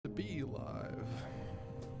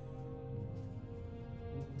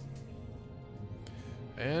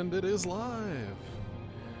And it is live.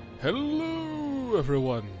 Hello,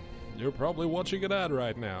 everyone. You're probably watching an ad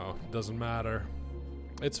right now. Doesn't matter.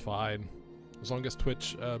 It's fine. As long as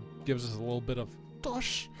Twitch gives us a little bit of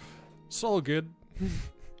tosh, it's all good.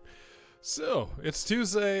 So, it's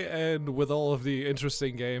Tuesday, and with all of the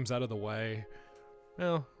interesting games out of the way,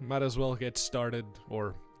 well, might as well get started,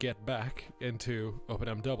 or get back, into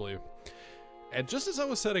OpenMW. And just as I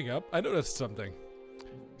was setting up, I noticed something.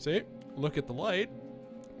 See? Look at the light.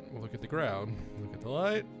 Look at the ground. Look at the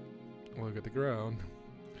light. Look at the ground.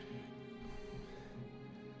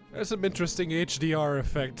 There's some interesting HDR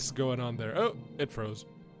effects going on there. Oh, it froze.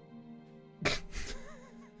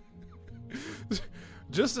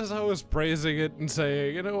 Just as I was praising it and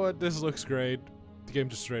saying, you know what, this looks great, the game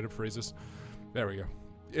just straight up freezes. There we go.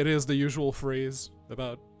 It is the usual freeze,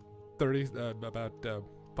 about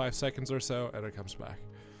 5 seconds or so, and it comes back.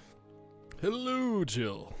 Hello,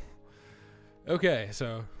 Jill. Okay,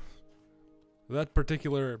 so that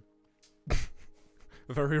particular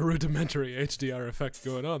very rudimentary HDR effect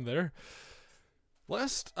going on there.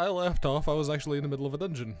 Last I left off, I was actually in the middle of a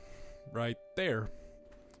dungeon. Right there.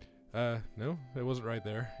 No, it wasn't right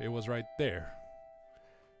there. It was right there.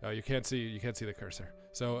 Oh, you can't see the cursor.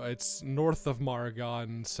 So it's north of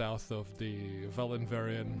Margon, south of the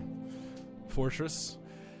Valenvarian fortress.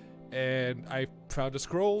 And I found a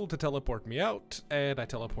scroll to teleport me out, and I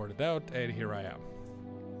teleported out, and here I am.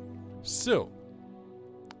 So,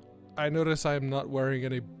 I notice I am not wearing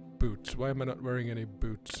any boots. Why am I not wearing any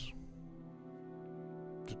boots?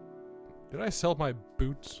 Did I sell my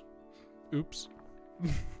boots? Oops.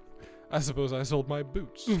 I suppose I sold my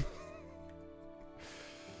boots.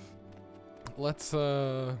 Let's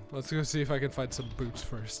go see if I can find some boots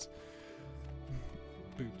first.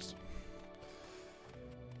 Boots.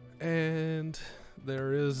 And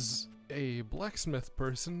there is a blacksmith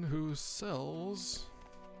person who sells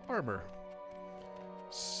armor.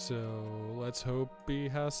 So let's hope he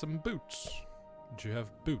has some boots. Do you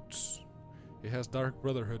have boots? He has Dark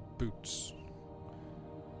Brotherhood boots.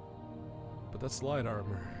 But that's light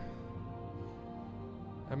armor.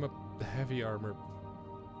 I'm a heavy armor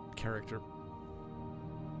character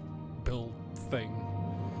build thing.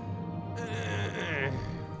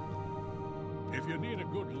 If you need a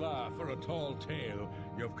good laugh or a tall tale,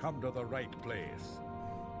 you've come to the right place.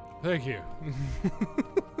 Thank you.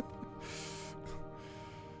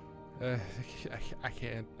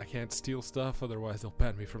 I can't steal stuff, otherwise they'll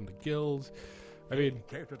ban me from the guild. I mean,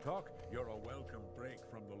 care to talk? You're a welcome break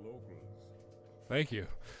from the locals. Thank you.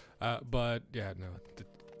 But yeah, no,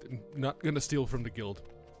 not gonna steal from the guild.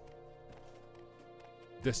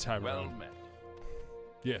 This time around. Well met.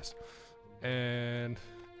 Yes. And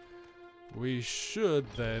we should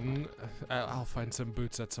then I'll find some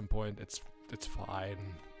boots at some point. It's fine.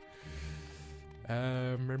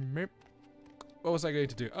 What was I going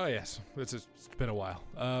to do? Oh yes, it's been a while.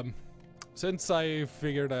 Since I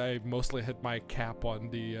figured I mostly hit my cap on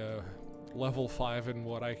the level 5 and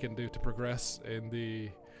what I can do to progress in the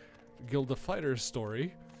Guild of Fighters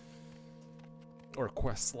story, or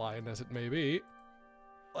quest line as it may be,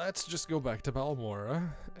 let's just go back to Balmora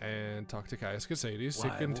and talk to Caius Casades to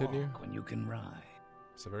continue. Walk when you can ride?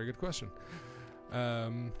 It's a very good question.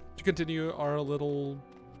 To continue our little...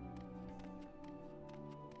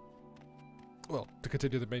 Well, to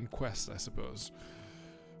continue the main quest, I suppose.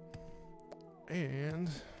 And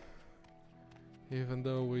even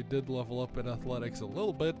though we did level up in athletics a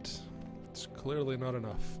little bit, it's clearly not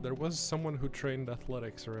enough. There was someone who trained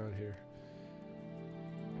athletics around here.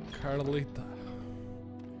 Carlita.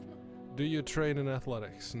 Do you train in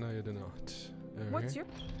athletics? No, you do not. Okay. What's your...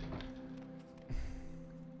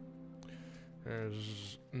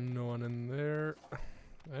 There's no one in there.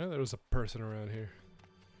 I know there was a person around here.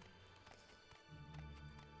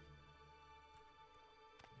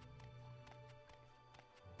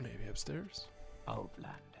 Maybe upstairs?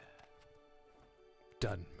 Outlander.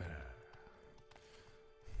 Done.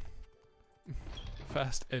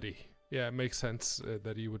 Fast Eddie. Yeah, it makes sense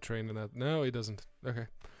that he would train in that. No, he doesn't. Okay.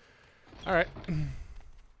 Alright.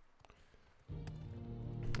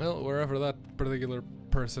 Well, wherever that particular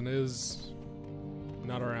person is,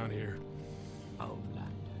 not around here. Outlander.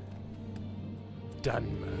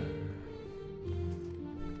 Done.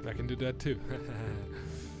 I can do that too.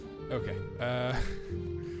 Okay.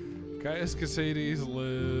 Caius Casades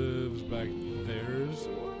lives back there.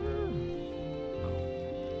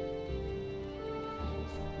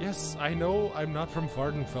 Yes, I know I'm not from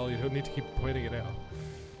Vardenfell. You don't need to keep pointing it out.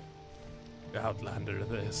 Outlander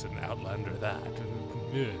this and Outlander that.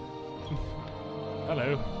 Yeah.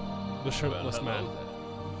 Hello. The shirtless man.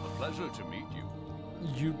 A pleasure to meet you.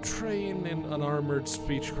 You train in unarmored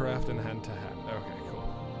speechcraft and hand-to-hand. Okay,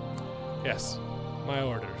 cool. Yes, my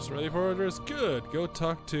orders. Ready for orders? Good. Go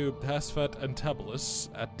talk to Hasfet and Tabalus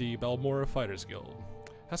at the Balmora Fighters Guild.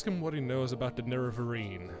 Ask him what he knows about the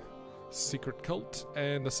Nerevarine secret cult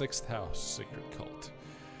and the Sixth House secret cult.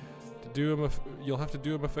 To do him you'll have to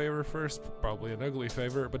do him a favor first, probably an ugly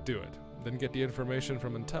favor, but do it. Then get the information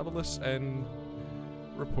from Antabalus and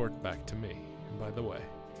report back to me. And by the way,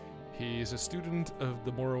 he's a student of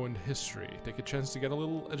the Morrowind history. Take a chance to get a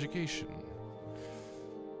little education.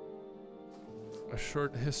 A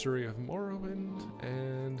short history of Morrowind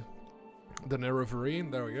and the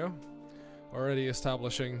Nerevarine. There we go. Already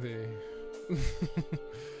establishing the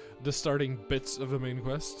the starting bits of the main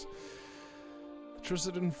quest.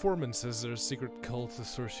 Trusted informant says there's a secret cult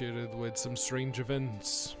associated with some strange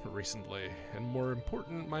events recently. And more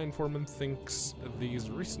important, my informant thinks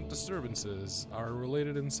these recent disturbances are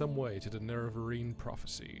related in some way to the Nerevarine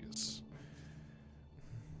prophecies.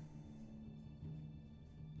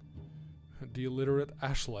 The illiterate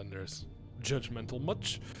Ashlanders. Judgmental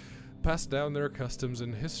much? Pass down their customs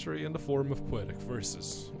and history in the form of poetic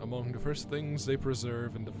verses. Among the first things they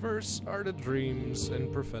preserve in the verse are the dreams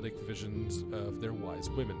and prophetic visions of their wise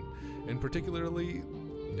women, in particular, the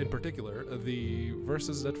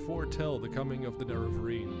verses that foretell the coming of the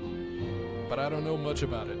Nerevarine. But I don't know much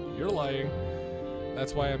about it. You're lying.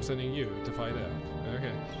 That's why I'm sending you to find out.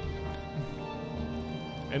 Okay.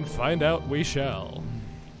 And find out we shall.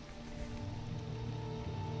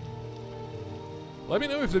 Let me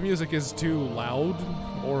know if the music is too loud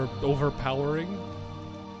or overpowering.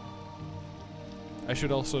 I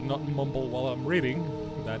should also not mumble while I'm reading.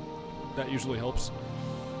 That usually helps.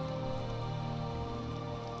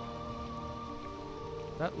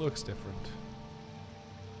 That looks different.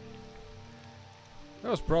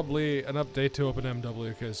 That was probably an update to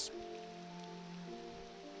OpenMW, because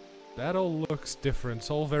that all looks different. It's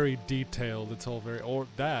all very detailed. It's all very... Or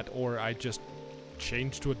I just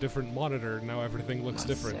changed to a different monitor, now everything looks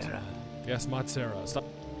different. Yes, Matsera. Stop.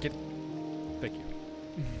 Get... Thank you.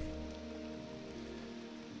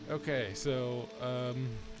 Okay, so,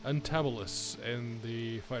 Antabalus and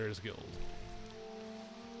the Fighters Guild.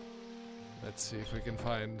 Let's see if we can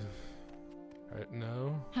find... Alright,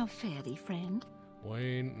 no. How fare thee, friend?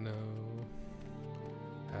 Wayne, no.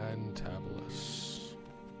 Antabalus.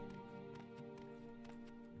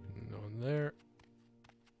 No one there.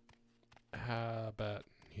 How about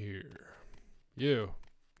here? You.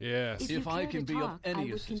 Yes. If I can be of any I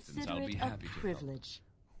would assistance, I'll be consider it happy a to help. privilege.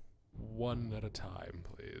 One at a time,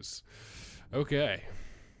 please. Okay.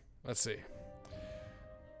 Let's see.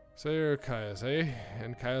 So you're Caius, eh?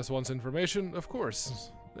 And Caius wants information? Of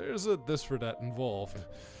course. There's a this for that involved.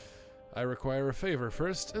 I require a favor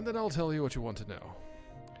first, and then I'll tell you what you want to know.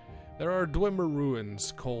 There are Dwemer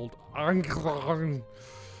ruins called Angron.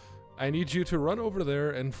 I need you to run over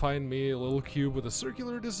there and find me a little cube with a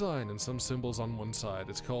circular design and some symbols on one side.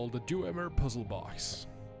 It's called the Dwemer Puzzle Box.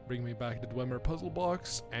 Bring me back the Dwemer Puzzle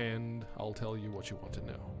Box, and I'll tell you what you want to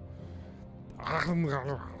know.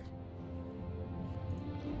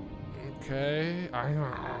 Okay.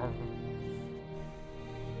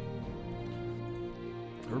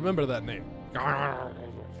 Remember that name.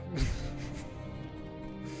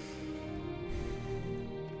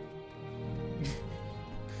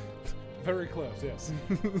 Very close, yes.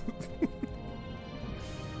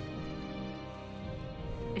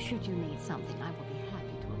 Should you need something, I will be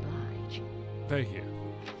happy to oblige. Thank you.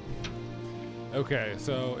 Okay,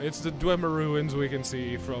 so it's the Dwemer ruins we can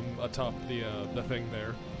see from atop the thing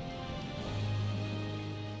there.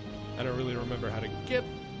 I don't really remember how to get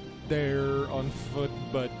there on foot,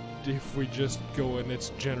 but if we just go in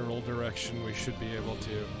its general direction, we should be able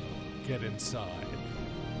to get inside.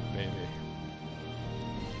 Maybe.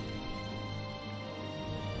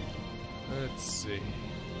 Let's see.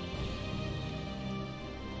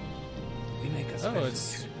 We make a Oh,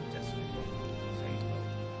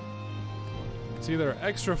 it's either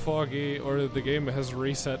extra foggy or the game has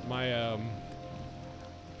reset my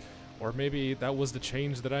or maybe that was the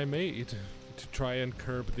change that I made to try and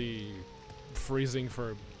curb the freezing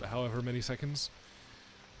for however many seconds.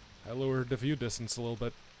 I lowered the view distance a little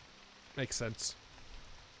bit. Makes sense.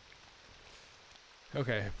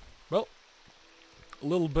 Okay, well, a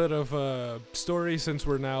little bit of story since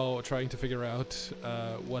we're now trying to figure out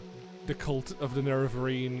what the cult of the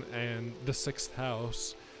Nerevarine and the Sixth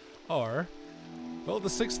House are. Well, the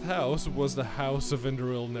Sixth House was the House of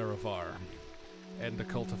Indoril Nerevar, and the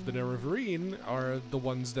cult of the Nerevarine are the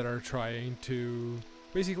ones that are trying to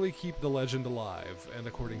basically keep the legend alive, and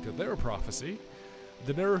according to their prophecy,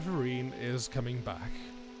 the Nerevarine is coming back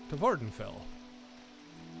to Vardenfell.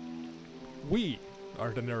 We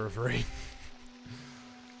are the Nervery.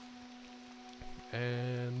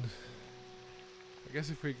 And I guess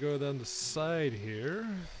if we go down the side here,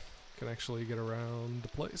 can actually get around the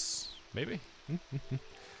place. Maybe.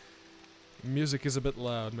 Music is a bit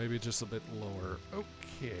loud, maybe just a bit lower.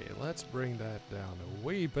 Okay, let's bring that down a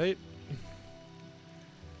wee bit.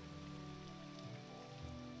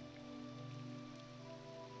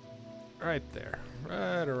 Right there.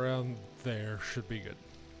 Right around there should be good.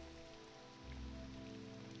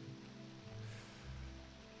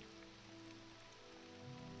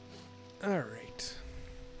 Alright.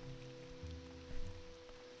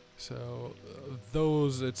 So,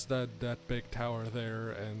 those, it's that big tower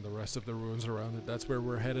there and the rest of the ruins around it. That's where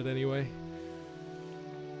we're headed anyway.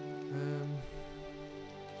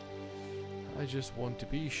 I just want to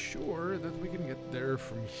be sure that we can get there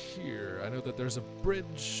from here. I know that there's a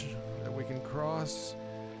bridge that we can cross.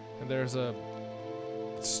 And there's a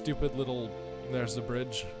stupid little... There's the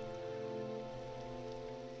bridge.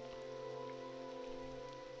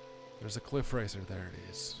 There's a cliff racer, there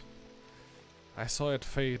it is. I saw it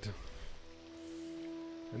fade.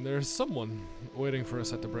 And there's someone waiting for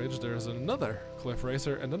us at the bridge. There's another cliff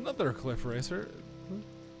racer and another cliff racer.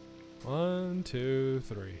 1, 2,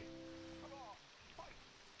 3.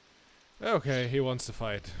 Okay, he wants to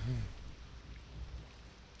fight.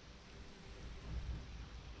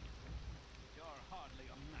 You're hardly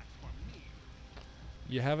a match for me.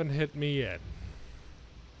 You haven't hit me yet.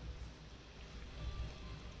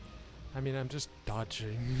 I mean, I'm just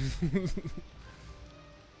dodging.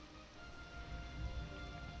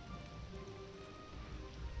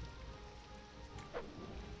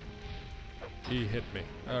 He hit me.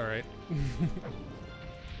 Alright.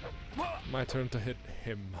 My turn to hit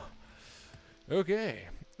him. Okay.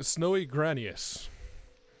 Snowy Granius.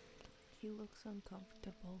 He looks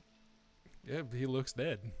uncomfortable. Yeah, he looks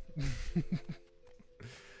dead.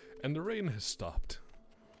 And the rain has stopped.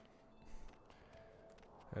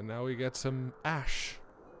 And now we get some ash.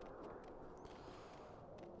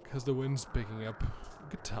 Because the wind's picking up.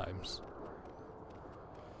 Good times.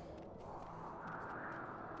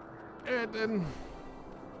 And then...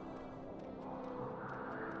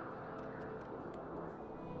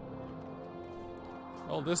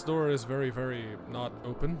 Oh, this door is very, very not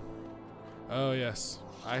open. Oh, yes.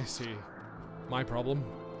 I see. My problem.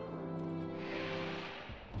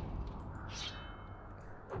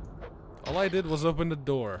 All I did was open the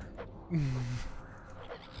door.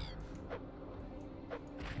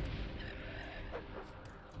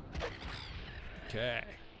 Okay.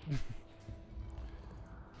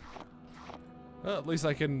 Well, at least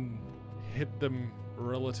I can hit them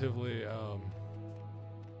relatively,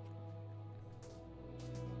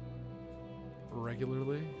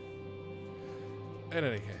 regularly. In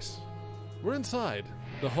any case, we're inside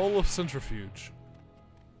the Hole of Centrifuge.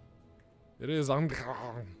 It is on.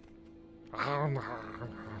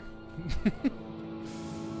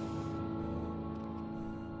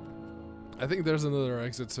 I think there's another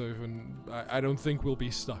exit, so even I don't think we'll be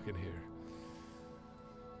stuck in here.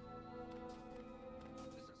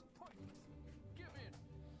 This is pointless. Give in.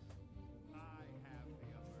 I have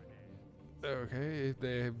the upper hand. Okay,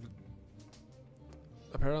 they...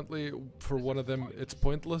 Apparently, for one of them, it's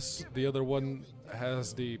pointless. The other one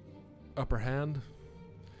has the upper hand.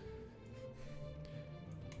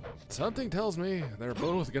 Something tells me they're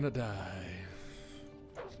both gonna die.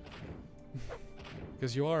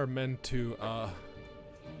 Because you are meant to,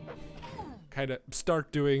 kind of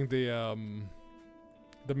start doing the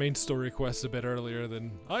main story quest a bit earlier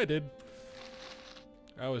than I did.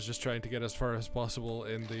 I was just trying to get as far as possible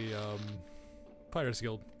in the, Pirates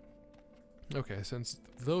Guild. Okay, since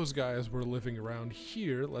those guys were living around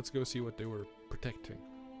here, let's go see what they were protecting.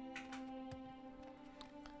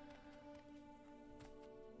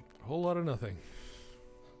 A whole lot of nothing.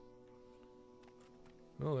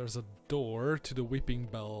 Well, there's a door to the Weeping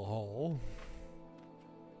Bell Hall.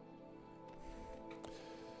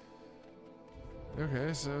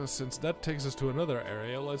 Okay, so since that takes us to another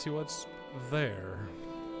area, let's see what's there.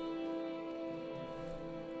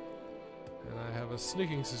 And I have a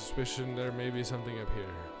sneaking suspicion there may be something up here.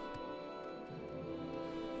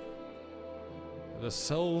 The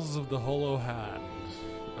Cells of the Hollow Hand.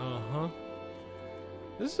 Uh-huh.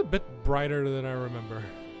 This is a bit brighter than I remember.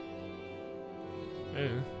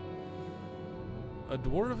 Eh. A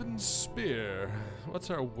Dwarven Spear. What's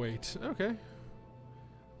our weight? Okay.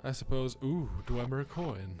 I suppose... Ooh, Dwemer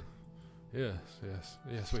Coin. Yes, yes.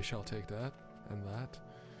 Yes, we shall take that. And that.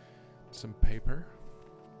 Some paper.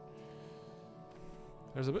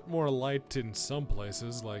 There's a bit more light in some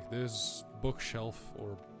places, like this bookshelf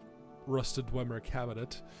or rusted Dwemer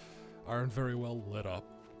cabinet aren't very well lit up.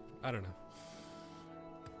 I don't know.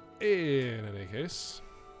 In any case,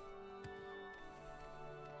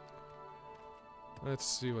 let's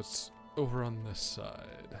see what's over on this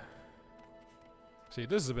side. See,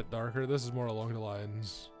 this is a bit darker. This is more along the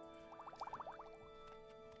lines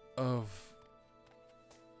of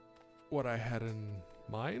what I had in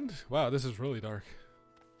mind. Wow, this is really dark.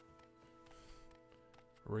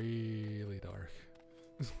 Really dark.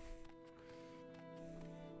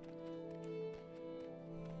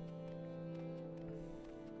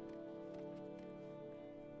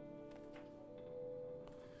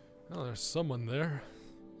 Oh, there's someone there.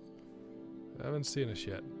 I haven't seen us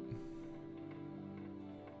yet.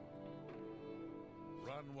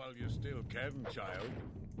 Run while you still can, child.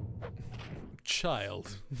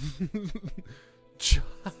 Child.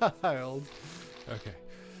 Child. Okay.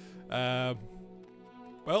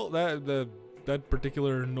 Well, that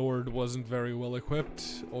particular Nord wasn't very well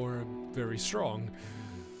equipped or very strong.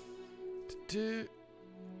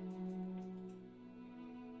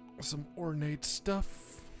 Some ornate stuff.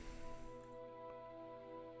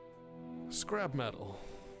 Scrap metal.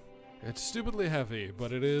 It's stupidly heavy,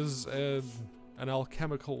 but it is an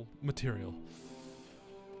alchemical material.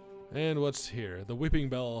 And what's here? The Weeping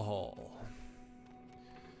Bell Hall.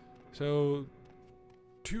 So,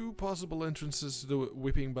 2 possible entrances to the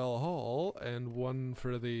Weeping Bell Hall, and 1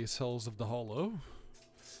 for the Cells of the Hollow.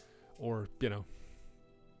 Or, you know,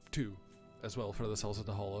 2 as well for the Cells of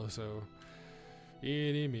the Hollow, so...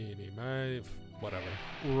 Eeny, meeny, miny, whatever.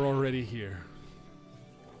 We're already here.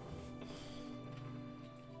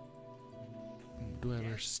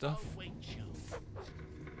 Dwemer stuff.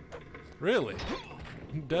 Really?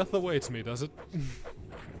 Death awaits me, does it?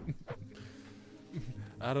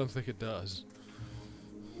 I don't think it does.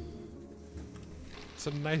 It's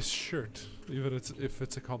a nice shirt, even if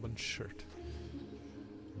it's a common shirt.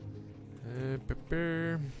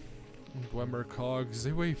 Dwemer cogs,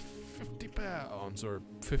 they weigh 50 pounds, or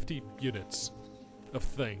 50 units of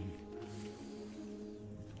thing.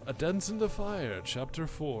 A Dance in the Fire, Chapter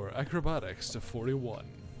 4, Acrobatics to 41.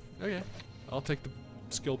 Okay, I'll take the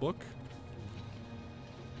skill book.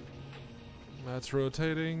 That's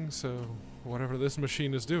rotating, so whatever this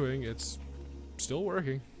machine is doing, it's still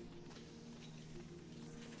working.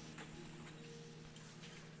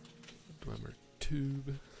 Dwemer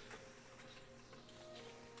tube.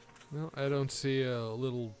 No, I don't see a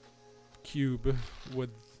little cube with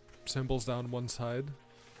symbols down one side.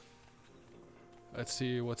 Let's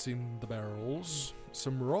see what's in the barrels.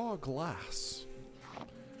 Some raw glass,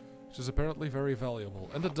 which is apparently very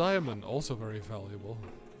valuable. And a diamond, also very valuable.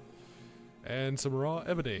 And some raw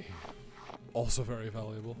ebony, also very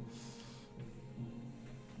valuable.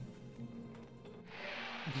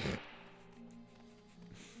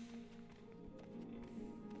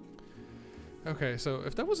 Okay, so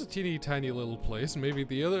if that was a teeny tiny little place, maybe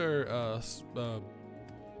the other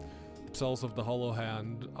cells of the Hollow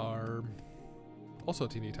Hand are also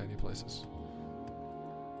teeny tiny places.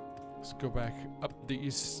 Let's go back up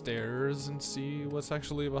these stairs and see what's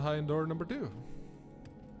actually behind door number 2.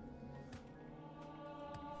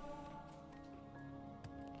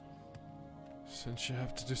 Since you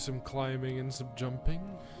have to do some climbing and some jumping,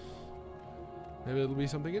 maybe it'll be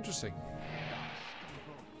something interesting.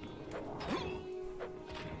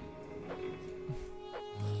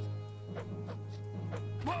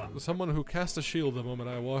 Someone who cast a shield the moment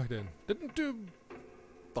I walked in. Didn't do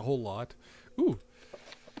the whole lot. Ooh.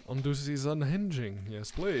 Undusi's unhinging.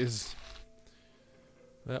 Yes, please.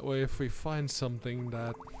 That way, if we find something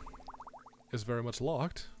that is very much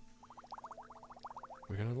locked,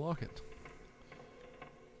 we can unlock it.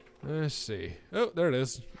 Let's see. Oh, there it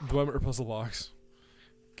is. Dwemer puzzle box.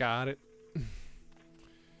 Got it.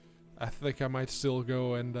 I think I might still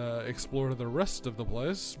go and explore the rest of the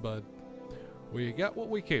place, but we got what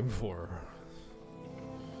we came for.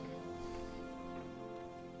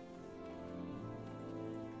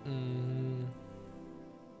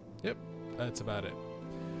 Yep, that's about it.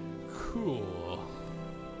 Cool.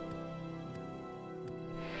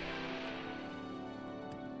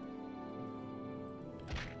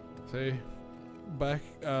 See, back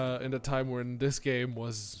in the time when this game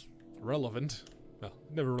was relevant, well,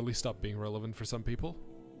 it never really stopped being relevant for some people.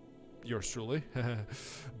 Yours truly.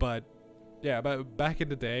 But yeah, back in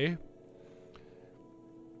the day,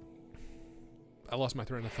 I lost my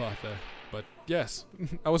train of thought there. But yes,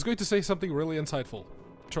 I was going to say something really insightful.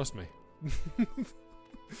 Trust me.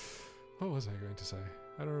 What was I going to say?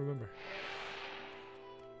 I don't remember.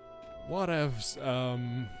 Whatevs.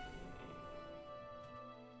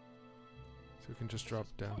 So we can just drop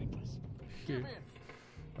down here.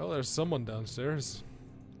 Oh, there's someone downstairs.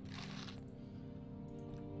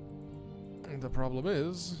 The problem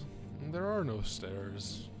is, there are no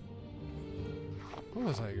stairs. What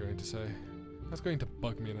was I going to say? That's going to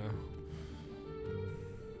bug me now.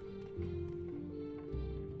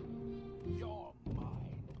 You're mine.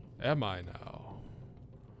 Am I now?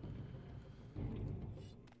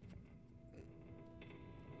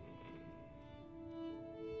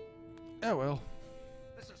 Oh well.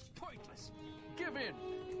 This is pointless. Give in.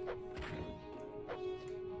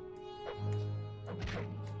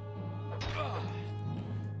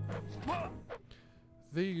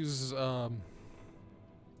 These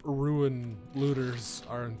ruin looters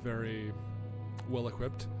aren't very well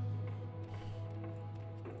equipped.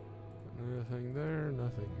 Nothing there,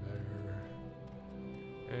 nothing there.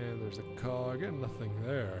 And there's a cog and nothing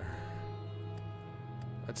there.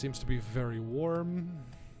 That seems to be very warm.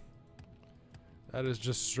 That is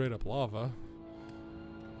just straight up lava.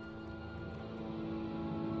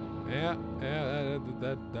 Yeah,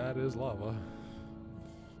 that is lava.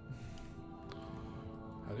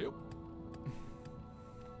 Hello.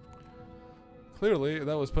 Clearly,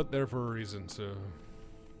 that was put there for a reason, so...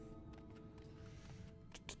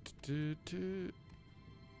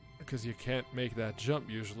 Because you can't make that jump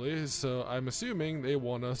usually, so I'm assuming they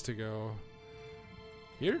want us to go...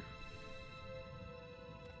 here?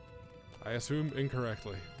 I assume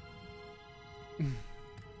incorrectly.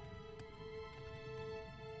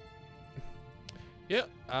 Yep,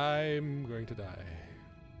 I'm going to die.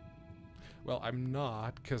 Well, I'm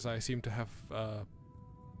not, because I seem to have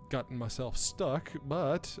gotten myself stuck,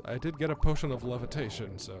 but I did get a potion of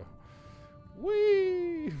levitation, so...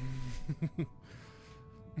 Whee!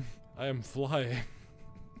 I am flying.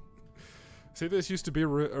 See, this used to be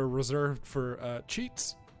reserved for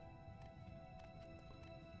cheats.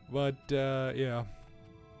 But, yeah.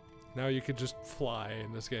 Now you can just fly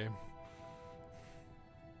in this game.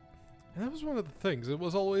 And that was one of the things. It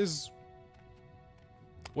was always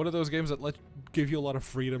one of those games that give you a lot of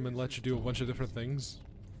freedom and let you do a bunch of different things.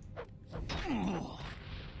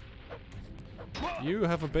 You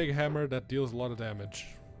have a big hammer that deals a lot of damage.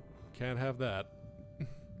 Can't have that.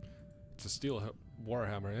 It's a steel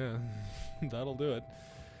warhammer, yeah. That'll do it.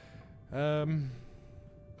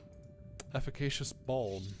 Efficacious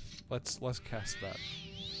balm. Let's cast that.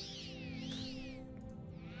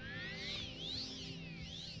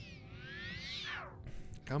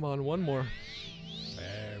 Come on, one more.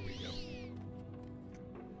 There we go.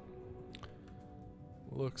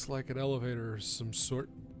 Looks like an elevator of some sort.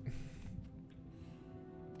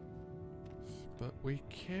 But we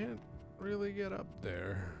can't really get up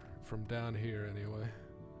there from down here anyway.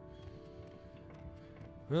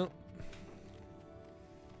 Well,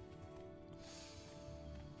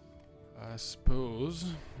 I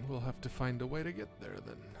suppose we'll have to find a way to get there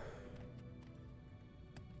then.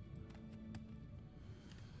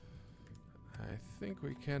 I think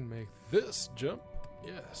we can make this jump.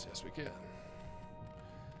 Yes, yes we can.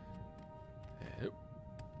 Yep.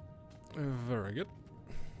 Very good.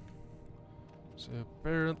 So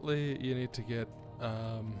apparently you need to get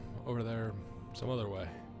over there some other way.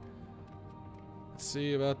 Let's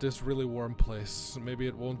see about this really warm place. Maybe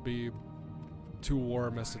it won't be too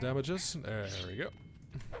warm as to damage us. There we go.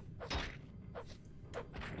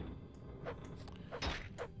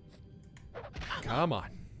 Come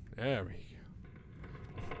on. There we go.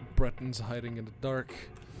 Breton's hiding in the dark.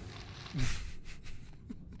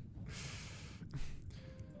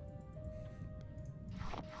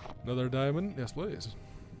 Another diamond? Yes, please.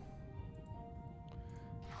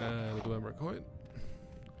 And a Dwemer coin.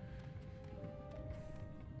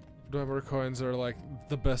 Dwemer coins are like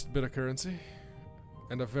the best bit of currency.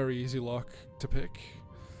 And a very easy lock to pick.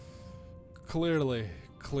 Clearly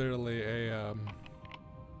a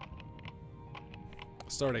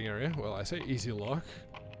starting area. Well, I say easy lock.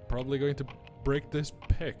 Probably going to break this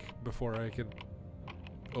pick before I can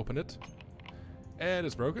open it. And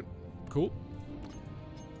it's broken. Cool.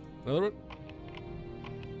 Another one.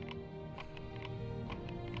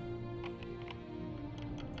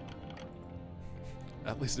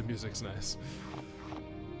 At least the music's nice.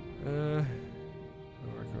 Go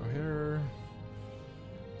here.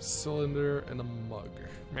 Cylinder and a mug.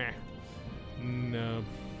 Meh. No.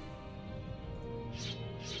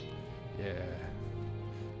 Yeah.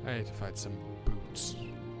 I need to find some boots.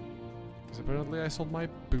 Because apparently I sold my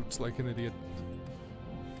boots like an idiot.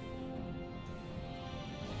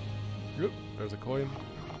 Yep, there's a coin.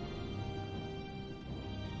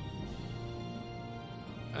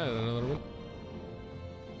 And another one.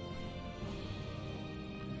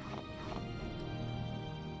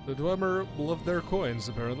 The Dwemer love their coins,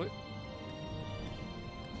 apparently.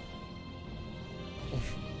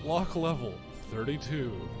 Lock level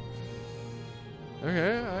 32.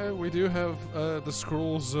 Okay, we do have the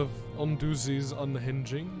Scrolls of Undoozie's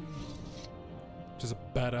Unhinging. Which is a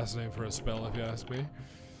badass name for a spell, if you ask me.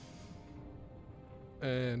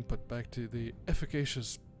 And put back to the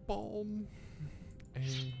efficacious balm. And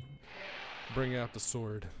bring out the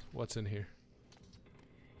sword. What's in here?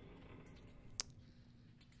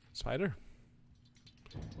 Spider.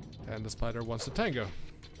 And the spider wants to tango.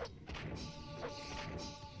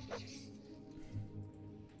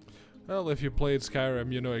 Well, if you played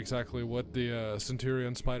Skyrim, you know exactly what the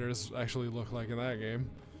Centurion spiders actually look like in that game.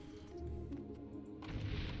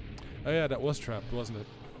 Oh yeah, that was trapped, wasn't it?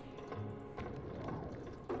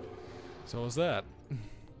 So was that.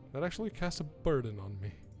 That actually cast a burden on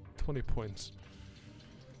me. 20 points.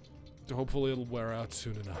 So hopefully it'll wear out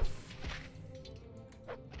soon enough.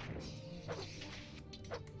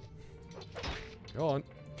 Go on,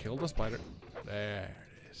 kill the spider. There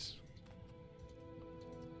it is.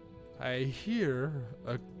 I hear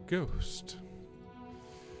a ghost.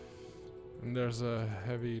 And there's a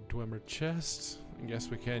heavy Dwemer chest. I guess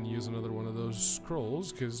we can use another one of those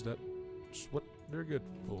scrolls, because that's what they're good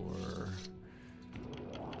for.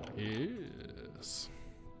 Yes.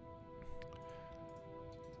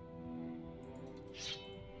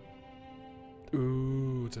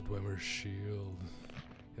 Ooh, it's a Dwemer shield.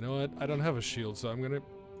 You know what? I don't have a shield, so I'm gonna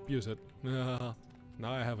use it. Now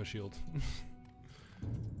I have a shield.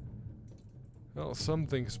 Well,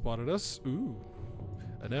 something spotted us. Ooh.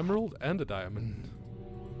 An emerald and a diamond.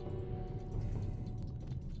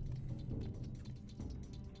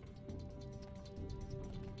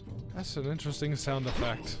 That's an interesting sound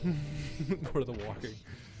effect for the walking.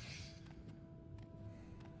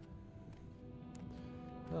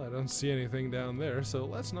 Well, I don't see anything down there, so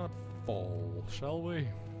let's not fall, shall we?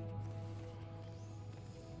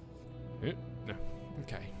 No.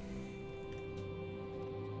 Okay.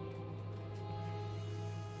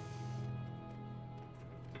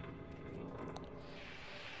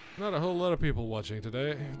 Not a whole lot of people watching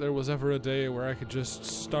today. If there was ever a day where I could just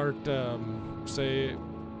start, saying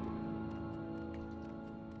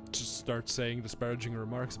disparaging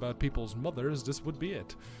remarks about people's mothers, this would be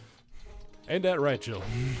it. Ain't that right, Jill?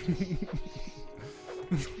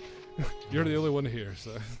 You're the only one here,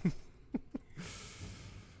 so...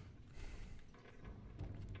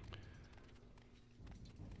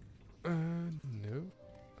 no.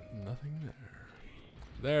 Nothing there.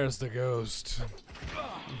 There's the ghost.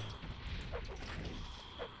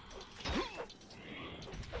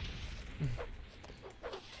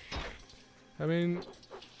 I mean,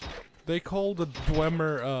 they call the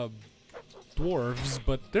Dwemer, dwarves,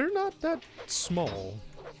 but they're not that small.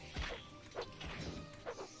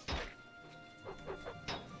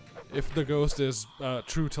 If the ghost is,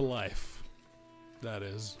 true to life. That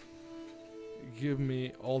is. Give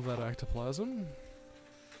me all that ectoplasm.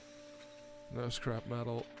 No scrap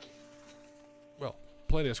metal. Well,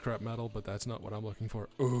 plenty of scrap metal, but that's not what I'm looking for.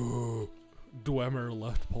 Ooh, Dwemer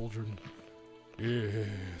left pauldron.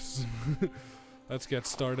 Yes. Let's get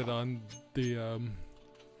started on the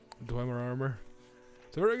Dwemer armor.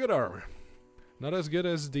 It's a very good armor. Not as good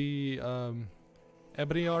as the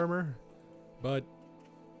ebony armor, but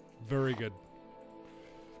very good.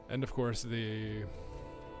 And of course the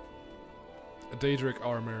Daedric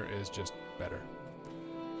armor is just better.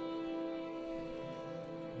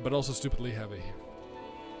 But also stupidly heavy.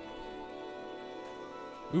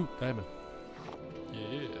 Ooh, diamond.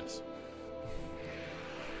 Yes.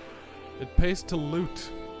 It pays to loot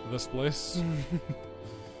this place.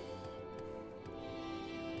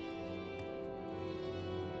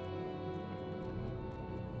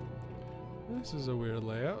 This is a weird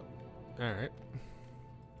layout. Alright.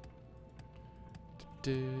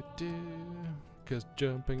 Because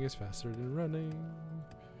jumping is faster than running.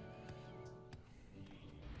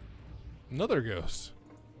 Another ghost.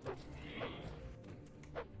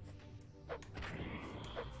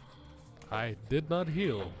 I did not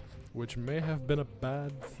heal, which may have been a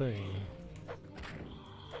bad thing.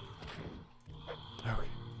 Okay.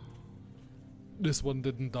 This one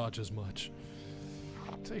didn't dodge as much.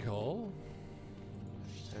 Take all.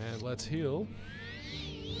 And let's heal.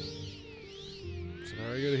 It's a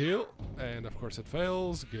very good heal. And of course it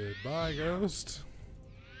fails. Goodbye, ghost.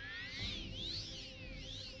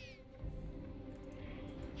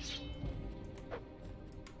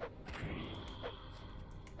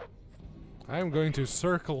 I'm going to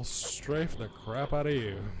circle strafe the crap out of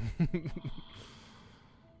you.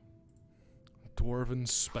 Dwarven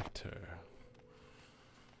Spectre.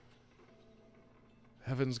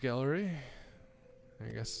 Heaven's Gallery.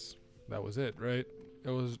 I guess that was it, right?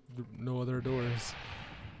 There was no other doors.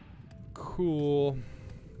 Cool.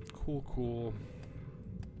 Cool, cool.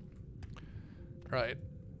 Right.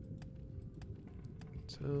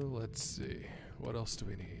 So let's see. What else do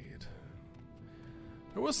we need?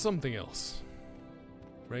 There was something else.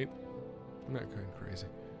 Right? I'm not going crazy.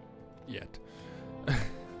 Yet. You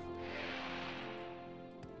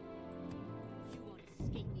won't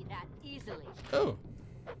escape me that easily. Oh.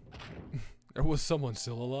 There was someone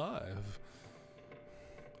still alive.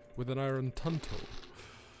 With an iron tunto.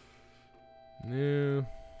 No.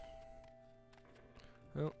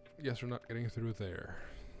 Well, guess we're not getting through there.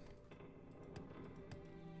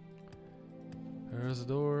 There's a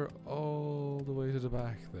door all the way to the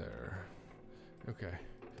back there. Okay.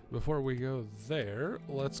 Before we go there,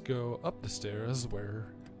 let's go up the stairs where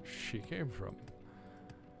she came from.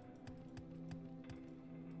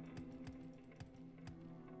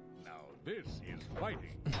 Now this is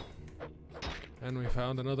fighting. And we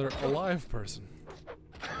found another alive person.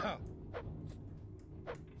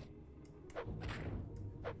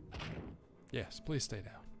 Yes, please stay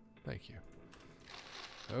down. Thank you.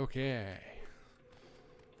 Okay.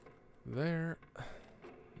 There.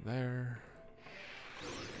 There.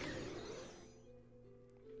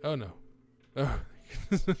 Oh no. Oh.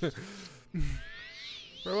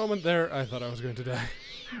 For a moment there, I thought I was going to die.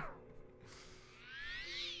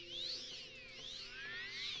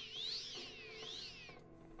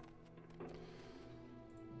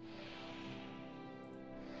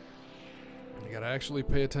 You gotta actually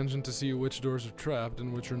pay attention to see which doors are trapped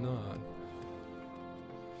and which are not.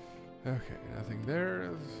 Okay, nothing there.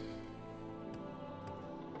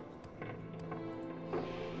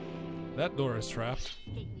 That door is trapped.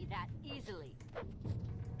 Escape me that easily.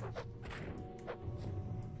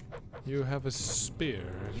 You have a spear.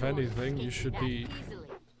 If anything, you should be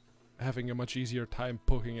having a much easier time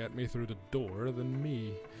poking at me through the door than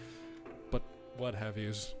me. But what have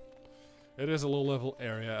yous. It is a low-level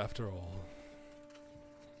area after all.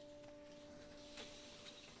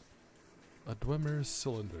 A Dwemer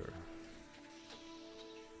cylinder.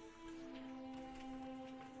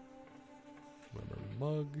 Dwemer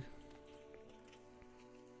mug.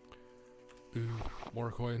 Ooh,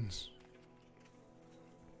 more coins.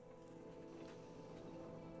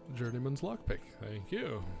 Journeyman's lockpick. Thank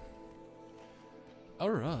you.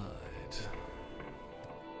 Alright.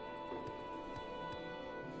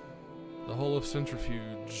 The Hall of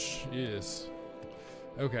Centrifuge. Yes.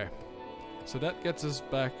 Okay. So that gets us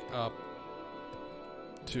back up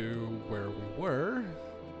to where we were.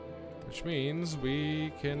 Which means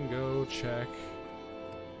we can go check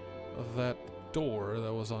that door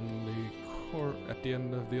that was on the at the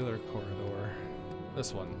end of the other corridor.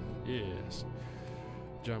 This one. Yes.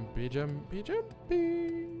 Jumpy, jumpy,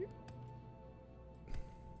 jumpy.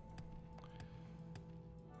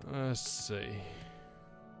 Let's see.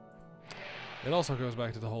 It also goes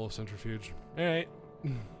back to the Hall of Centrifuge. Alright.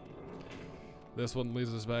 This one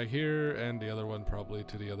leads us back here, and the other one probably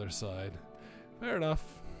to the other side. Fair enough.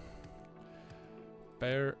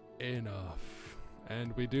 Fair enough.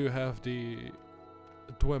 And we do have the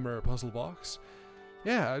Dwemer puzzle box.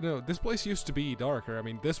 Yeah, I know, this place used to be darker. I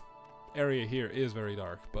mean, this area here is very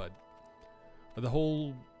dark, but the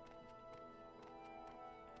whole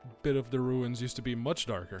bit of the ruins used to be much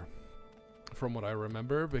darker, from what I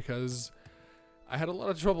remember, because I had a lot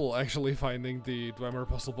of trouble actually finding the Dwemer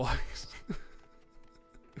puzzle box.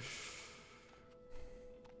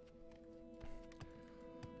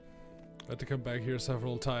 I had to come back here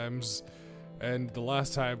several times, and the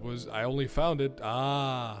last time was I only found it.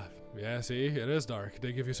 Ah, yeah, see, it is dark.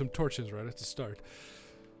 They give you some torches right at the start.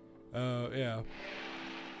 Yeah.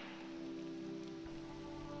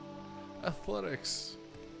 Athletics.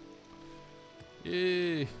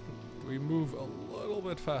 Yay! We move a little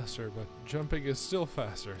bit faster, but jumping is still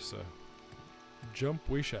faster, so jump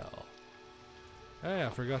we shall. Hey, I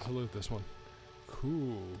forgot to loot this one.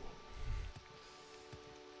 Cool.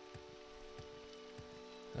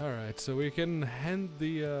 Alright, so we can hand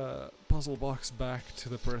the puzzle box back to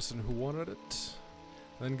the person who wanted it,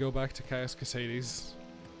 then go back to Caius Casades.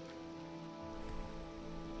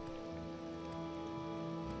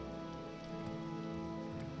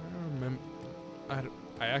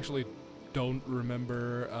 I actually don't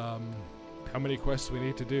remember how many quests we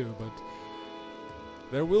need to do, but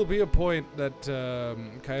there will be a point that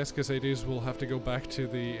Caius Casades will have to go back to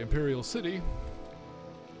the Imperial City,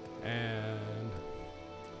 and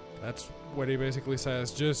that's what he basically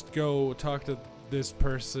says, just go talk to this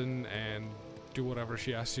person and do whatever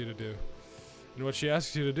she asks you to do. And what she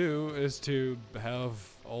asks you to do is to have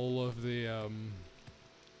all of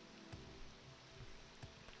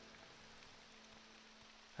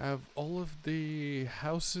the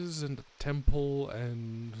houses and the temple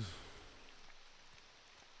and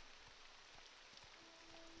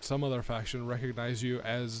some other faction recognize you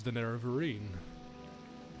as the Nerevarine.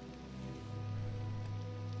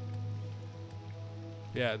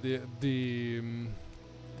 Yeah, the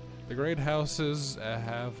great houses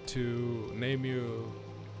have to name you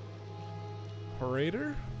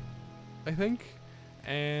Horator, I think,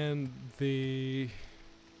 and the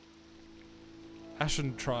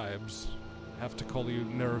Ashen tribes have to call you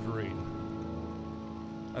Nerevarine.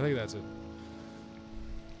 I think that's it.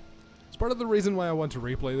 It's part of the reason why I want to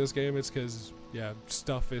replay this game. It's because, yeah,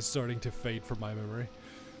 stuff is starting to fade from my memory.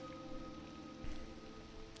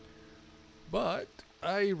 But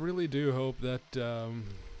I really do hope that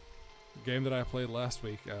game that I played last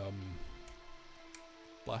week,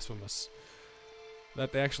 Blasphemous,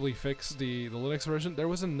 that they actually fixed the Linux version. There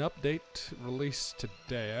was an update released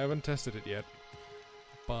today. I haven't tested it yet,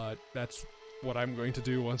 but that's what I'm going to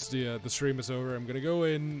do once the stream is over. I'm gonna go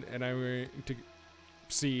in and I'm going to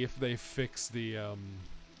see if they fix the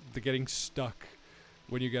getting stuck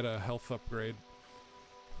when you get a health upgrade.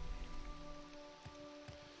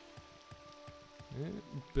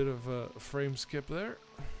 Bit of a frame skip there.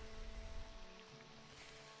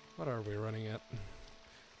 What are we running at?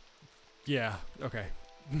 Yeah, okay.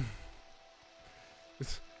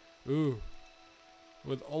 Ooh.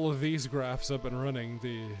 With all of these graphs up and running,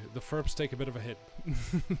 the FERPs take a bit of a hit.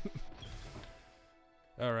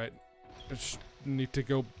 Alright. I just need to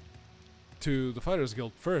go to the Fighters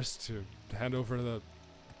Guild first to hand over the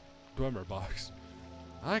Dwemer box.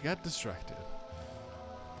 I got distracted.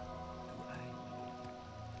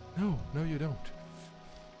 No, no you don't.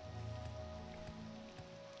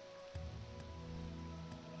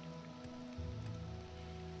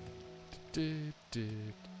 May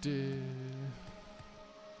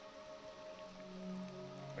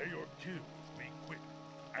your kills be quick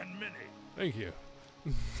and many. Thank you.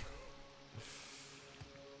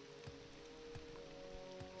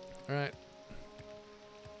 Alright.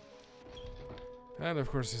 And of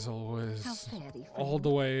course he's always all the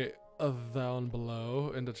way down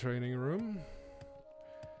below in the training room.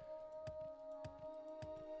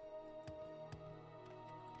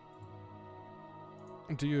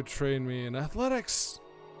 Do you train me in athletics?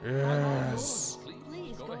 Yes.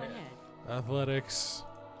 Please go ahead. Athletics.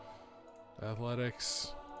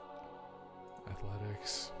 Athletics.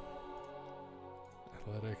 Athletics.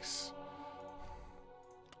 Athletics.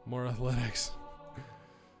 More athletics.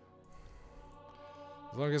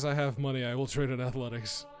 As long as I have money, I will train in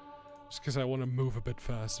athletics. Just because I want to move a bit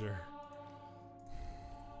faster.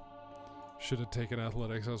 Should have taken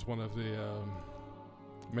athletics as one of the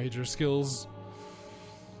major skills.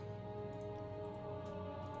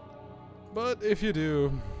 But if you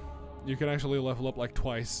do, you can actually level up like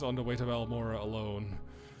twice on the way to Valmora alone.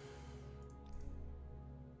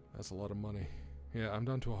 That's a lot of money. Yeah, I'm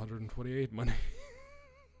down to 128 money.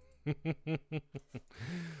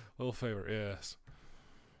 Little favor, yes.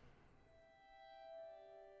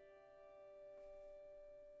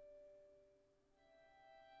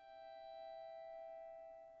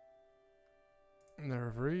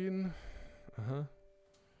 Nerevarine. Uh-huh.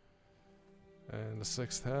 And the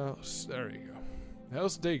 6th house. There you go.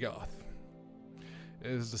 House Dagoth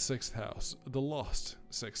is the 6th house. The lost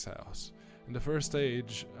 6th house. In the first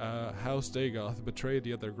age, House Dagoth betrayed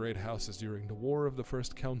the other great houses during the War of the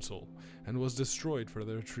First Council and was destroyed for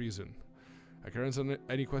their treason. I can answer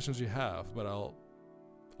any questions you have, but I'll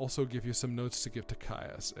also give you some notes to give to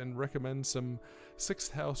Caius and recommend some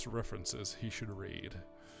 6th house references he should read.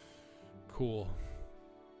 Cool.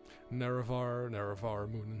 Nerevar, Nerevar,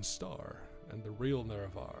 Moon and Star, and the real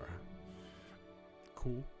Nerevar.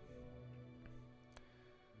 Cool.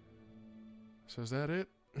 So is that it?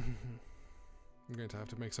 I'm going to have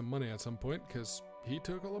to make some money at some point, because he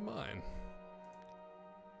took all of mine.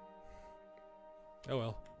 Oh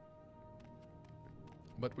well.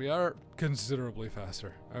 But we are considerably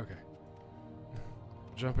faster. Okay.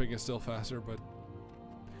 Jumping is still faster, but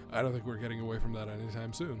I don't think we're getting away from that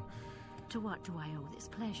anytime soon. To what do I owe this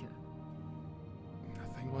pleasure?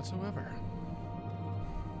 Nothing whatsoever.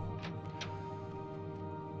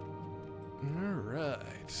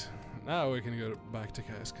 Alright. Now we can go back to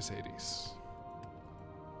Caius Casades.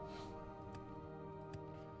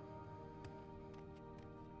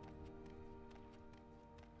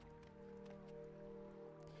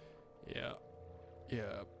 Yeah.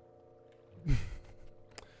 Yeah.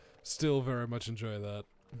 Still very much enjoy that.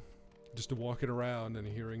 Just walking around and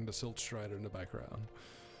hearing the Silt Strider in the background.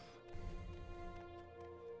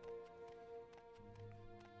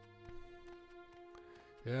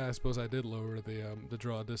 Yeah, I suppose I did lower the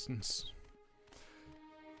draw distance.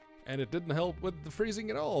 And it didn't help with the freezing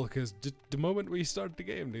at all, because the moment we started the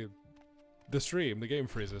game, the stream, the game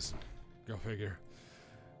freezes. Go figure.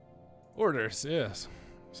 Orders, yes.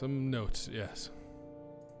 Some notes, yes.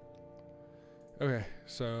 Okay,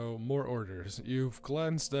 so more orders. You've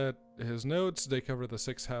glanced at his notes. They cover the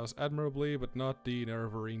 6th house admirably, but not the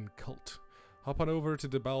Nerevarine cult. Hop on over to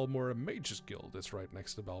the Balmora Mages Guild. It's right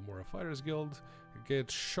next to the Balmora Fighters Guild. Get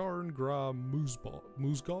Sharn Gra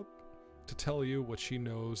Musgob to tell you what she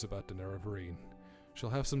knows about the Nerevarine. She'll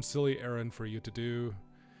have some silly errand for you to do.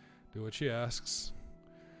 Do what she asks.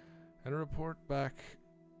 And report back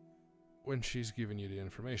when she's given you the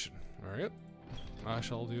information. Alright? I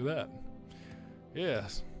shall do that.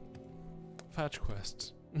 Yes. Fetch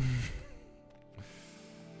quests.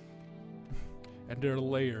 And they're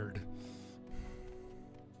layered.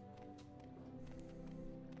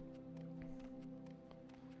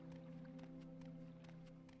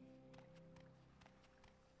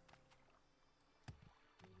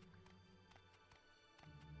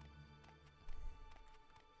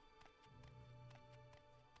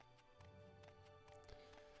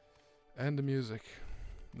 And the music.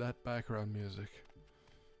 That background music.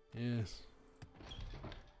 Yes.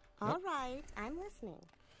 Alright, I'm listening.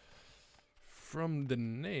 From the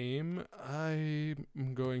name,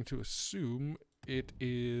 I'm going to assume it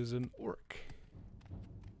is an orc.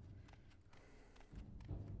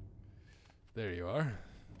 There you are.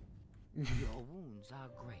 Your wounds are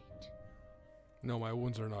great. No, my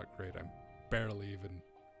wounds are not great. I'm barely even...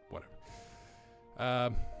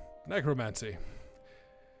 whatever. Necromancy.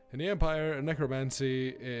 In the Empire,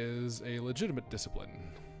 necromancy is a legitimate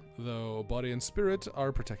discipline, though body and spirit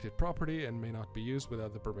are protected property and may not be used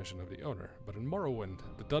without the permission of the owner. But in Morrowind,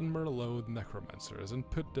 the Dunmer loathe necromancers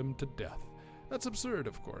and put them to death. That's absurd,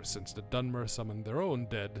 of course, since the Dunmer summoned their own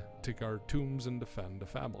dead to guard tombs and defend the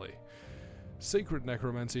family. Sacred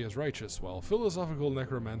necromancy is righteous, while philosophical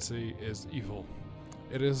necromancy is evil.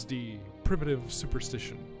 It is the primitive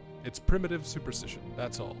superstition. It's primitive superstition,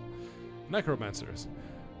 that's all. Necromancers.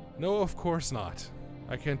 No, of course not.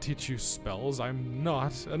 I can't teach you spells. I'm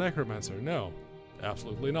not a necromancer. No,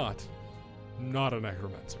 absolutely not. Not a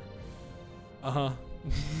necromancer. Uh-huh.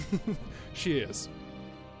 She is.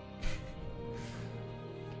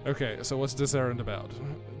 Okay, so what's this errand about?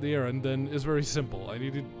 The errand, then, is very simple. I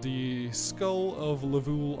needed the skull of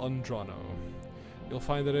Lavul Andrano. You'll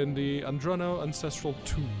find it in the Andrano Ancestral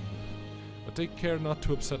Tomb. But take care not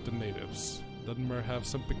to upset the natives. Dunmer have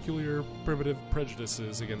some peculiar primitive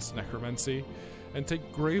prejudices against necromancy, and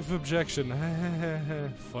take grave objection,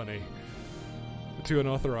 funny, to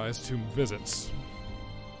unauthorized tomb visits.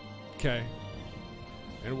 Okay.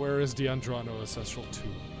 And where is the Andrano Ancestral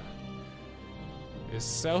Tomb? It's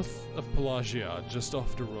south of Pelagia, just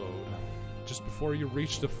off the road. Just before you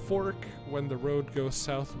reach the fork, when the road goes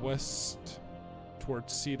southwest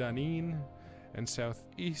towards Sidanin and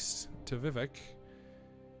southeast to Vivek.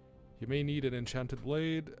 You may need an enchanted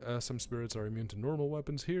blade. Some spirits are immune to normal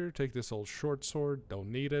weapons here. Take this old short sword.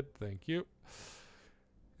 Don't need it. Thank you.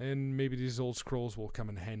 And maybe these old scrolls will come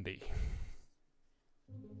in handy.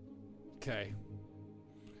 Okay.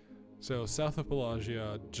 So, south of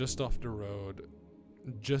Pelagia, just off the road,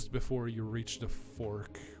 just before you reach the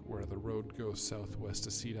fork, where the road goes southwest to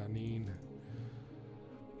Sidanin.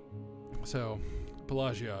 So,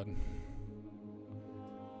 Pelagia,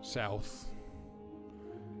 south.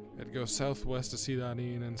 It goes southwest to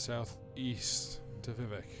Sidanin and southeast to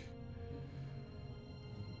Vivek.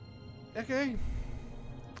 Okay.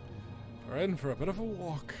 We're in for a bit of a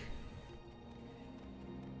walk.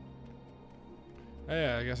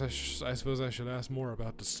 Yeah, I guess I suppose I should ask more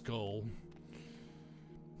about the skull.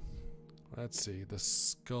 Let's see, the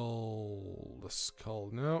skull.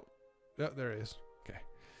 No. Yeah, there he is. Okay.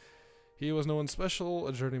 He was no one special,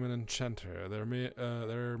 a journeyman enchanter.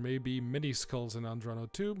 There may be many skulls in Andrano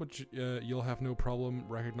too, but you'll have no problem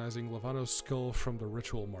recognizing Lavano's skull from the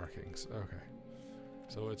ritual markings. Okay.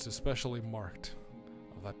 So it's especially marked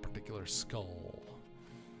of that particular skull.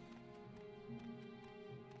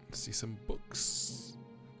 Let's see some books.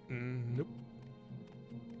 Nope.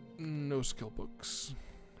 No skill books.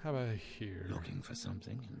 How about here? Looking for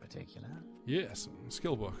something in particular? Yes,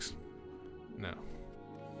 skill books. No.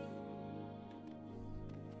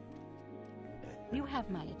 You have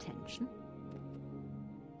my attention.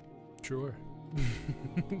 Sure.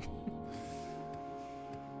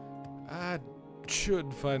 I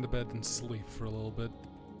should find a bed and sleep for a little bit.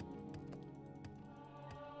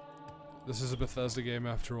 This is a Bethesda game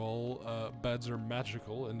after all. Beds are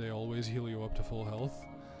magical and they always heal you up to full health.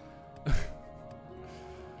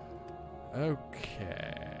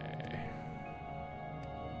 Okay.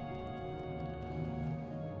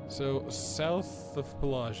 So, south of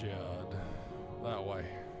Pelagia. That way.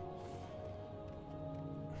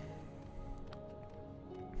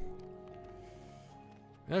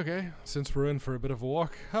 Okay, since we're in for a bit of a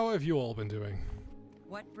walk, how have you all been doing?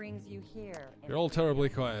 What brings you here? You're all terribly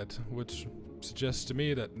quiet, which suggests to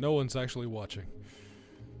me that no one's actually watching.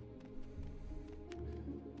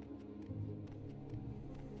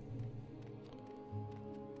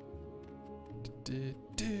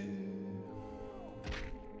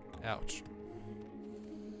 Ouch.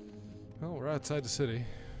 Well, we're outside the city.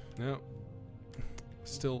 No.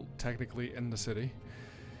 Still technically in the city.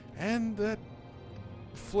 And that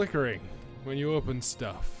flickering when you open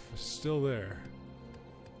stuff is still there.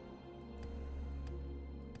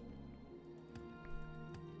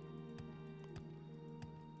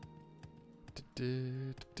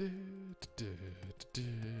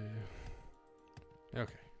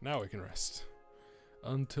 Okay, now we can rest.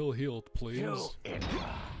 Until healed, please.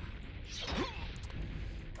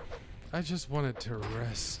 I just wanted to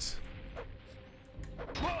rest.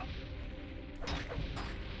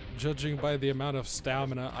 Judging by the amount of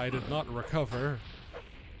stamina I did not recover,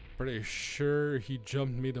 pretty sure he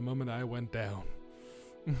jumped me the moment I went down.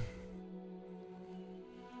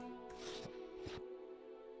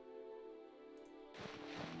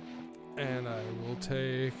 And I will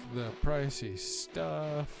take the pricey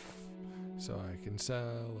stuff so I can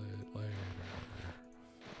sell it later.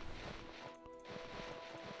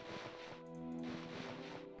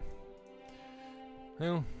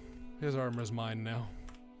 Well, his armor's mine now.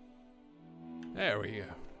 There we go.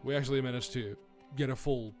 We actually managed to get a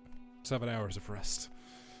full 7 hours of rest.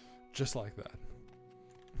 Just like that.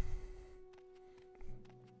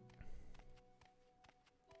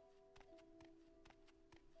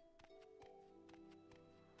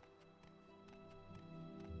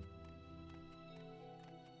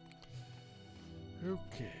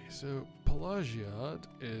 Okay, so Pelagiad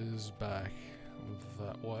is back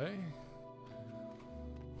that way.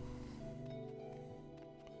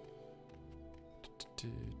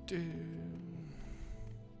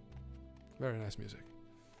 Very nice music.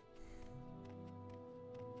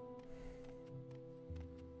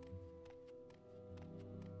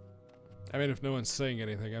 I mean, if no one's saying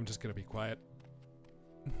anything, I'm just gonna be quiet.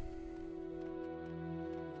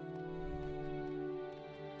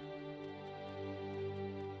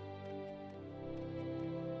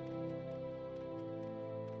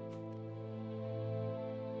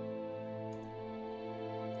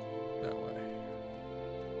 That way.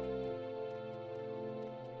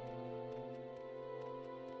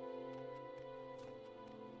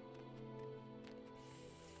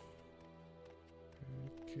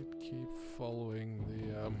 Could keep following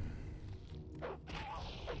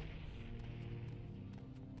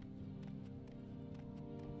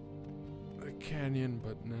the canyon,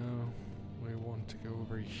 but no, we want to go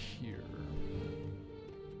over here.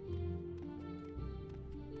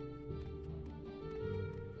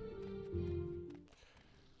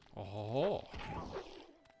 Oh.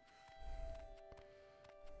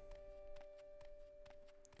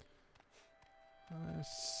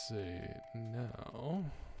 Let's see. Now,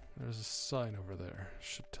 there's a sign over there.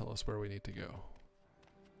 Should tell us where we need to go.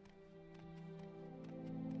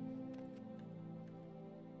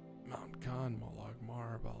 Mount Khan,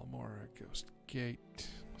 Molagmar, Balmora, Ghost Gate,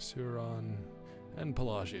 Suron, and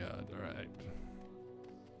Pelagiad. Alright.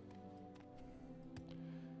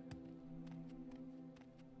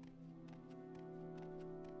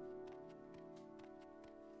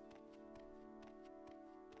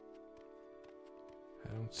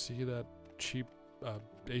 I don't see that cheap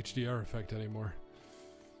HDR effect anymore.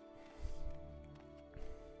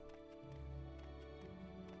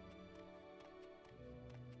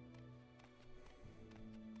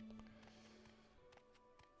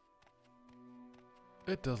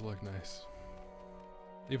 It does look nice.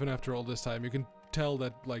 Even after all this time, you can tell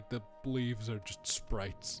that like the leaves are just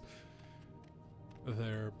sprites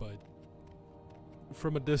there, but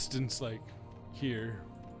from a distance like here,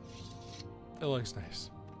 it looks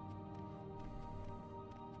nice.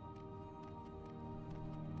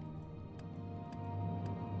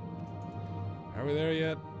 Are we there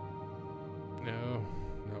yet? No.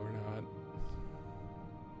 No, we're not.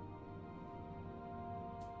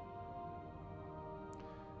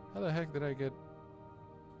 How the heck did I get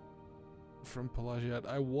from Pelagiad?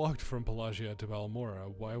 I walked from Pelagiad to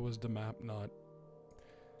Balmora. Why was the map not...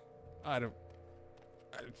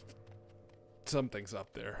 something's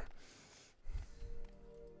up there.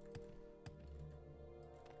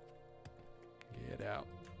 Get out.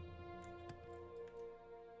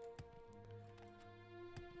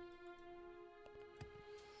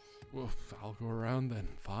 Well, I'll go around then.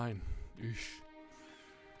 Fine. Oosh.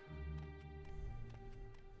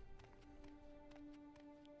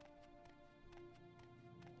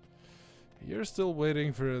 You're still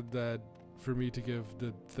waiting for me to give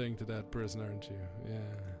the thing to that person, aren't you? Yeah.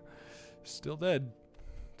 Still dead.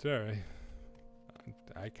 Sorry.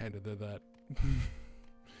 I kind of did that.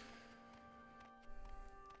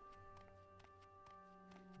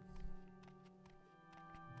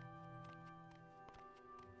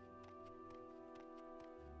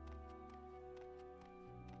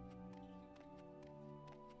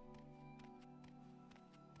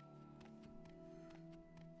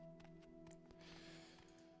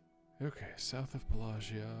 Okay, south of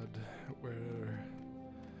Pelagiad, we're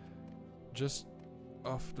just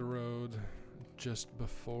off the road, just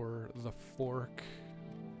before the fork,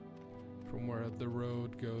 from where the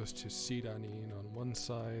road goes to Sidanin on one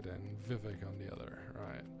side and Vivek on the other.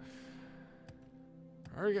 Right.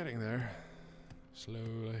 Are getting there.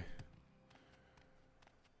 Slowly.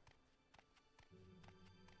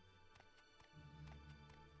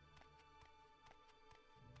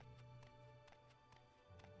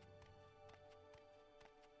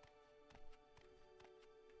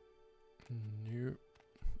 Nope.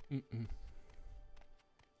 Mm-mm.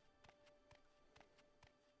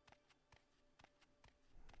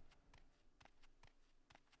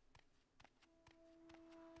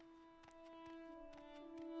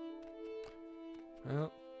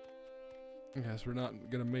 Well, I guess we're not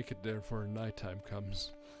gonna make it there before nighttime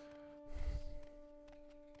comes.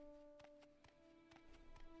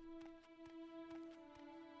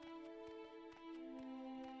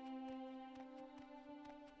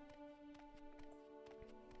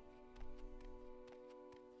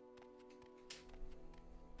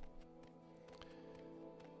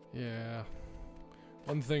 Yeah.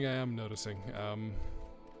 One thing I am noticing,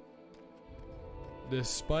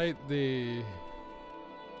 despite the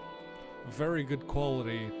very good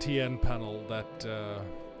quality TN panel that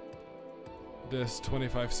this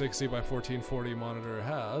 2560 by 1440 monitor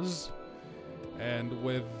has, and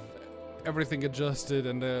with everything adjusted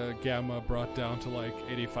and the gamma brought down to like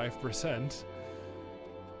 85%,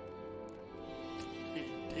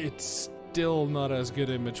 it's still not as good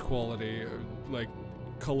image quality, like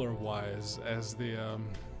color-wise, as the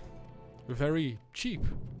very cheap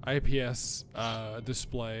IPS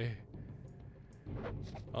display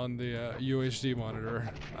on the UHD monitor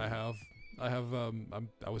I have.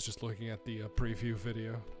 I was just looking at the preview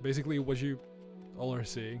video, basically what you all are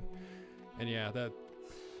seeing, and yeah, that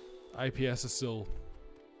IPS is still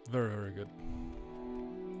very, very good.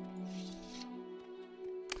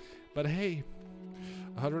 But hey,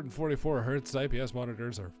 144 Hz IPS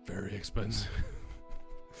monitors are very expensive.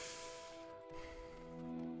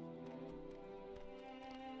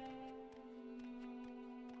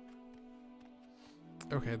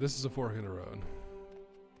 Okay, this is a fork in the road.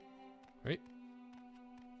 Right?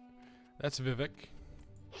 That's Vivek.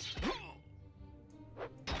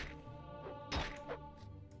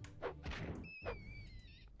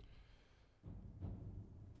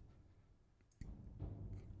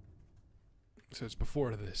 So it's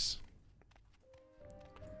before this.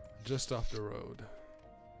 Just off the road.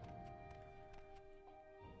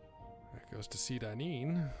 That goes to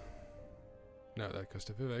Sidanin. No, that goes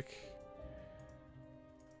to Vivek.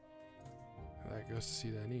 That goes to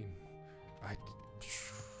Sidanin.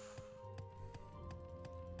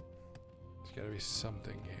 There's gotta be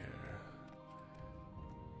something here.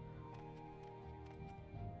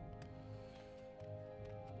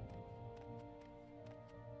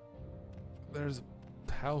 There's a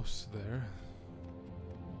house there.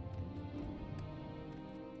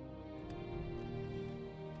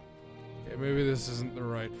 Okay, maybe this isn't the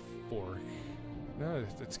right fork. No,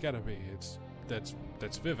 it's gotta be. That's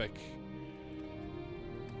Vivek.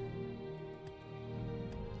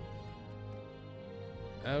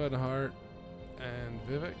 Evanhart and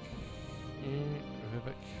Vivek.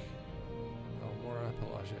 Vivek. Almora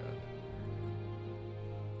Pelagiad.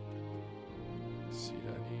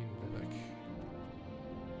 Sidanin Vivek.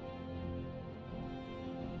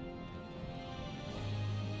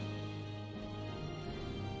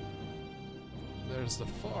 There's the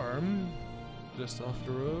farm just off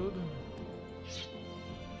the road.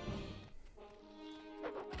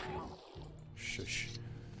 Shush.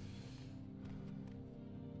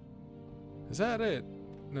 Is that it?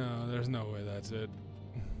 No, there's no way that's it.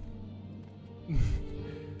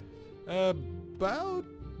 About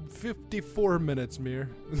 54 minutes, Mir.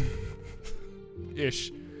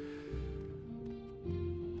 Ish.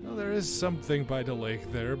 Well, there is something by the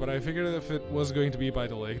lake there, but I figured if it was going to be by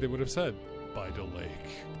the lake, they would have said by the lake.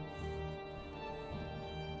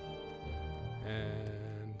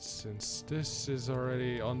 And since this is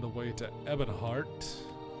already on the way to Ebenhart,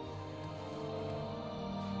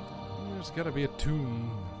 there's gotta be a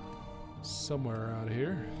tomb somewhere around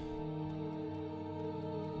here.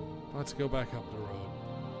 Let's go back up the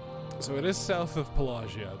road. So it is south of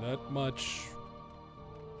Pelagia. That much.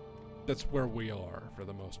 That's where we are for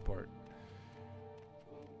the most part.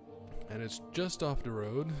 And it's just off the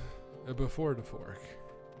road before the fork.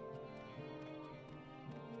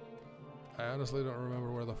 I honestly don't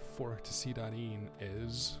remember where the fork to Sidanin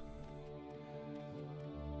is.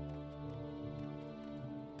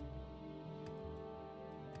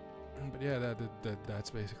 But yeah, that's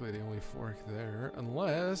basically the only fork there.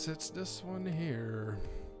 Unless it's this one here.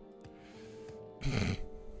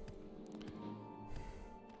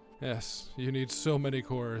 Yes, you need so many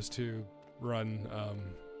cores to run,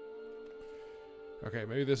 okay,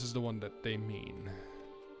 maybe this is the one that they mean.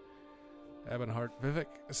 Ebonheart, Vivek,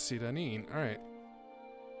 Sidanin. Alright.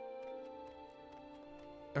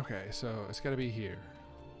 Okay, so it's gotta be here.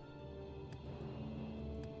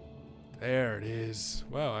 There it is.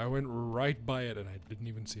 Wow, I went right by it and I didn't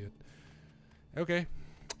even see it. Okay,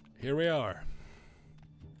 here we are.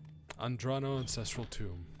 Andrano Ancestral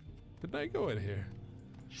Tomb. Didn't I go in here?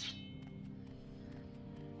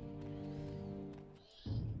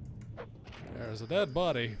 There's a dead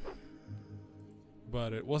body.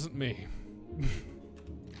 But it wasn't me.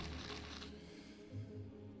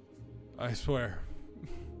 I swear.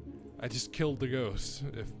 I just killed the ghost,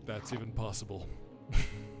 if that's even possible.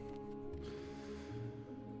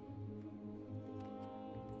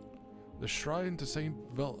 The Shrine to Saint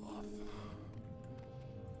Veloth.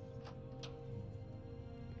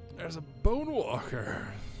 There's a Bone Walker.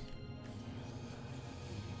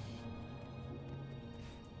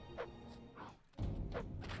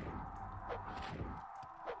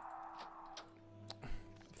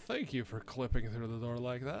 Thank you for clipping through the door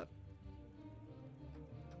like that.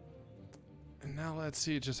 And now let's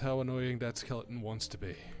see just how annoying that skeleton wants to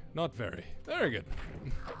be. Not very. Very good.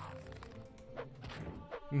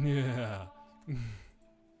 Yeah.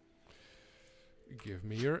 Give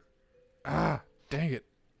me your... Ah! Dang it.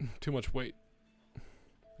 Too much weight.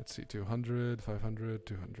 Let's see. 200, 500,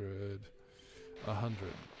 200, 100.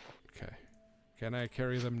 Okay. Can I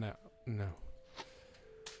carry them now? No.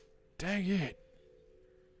 Dang it.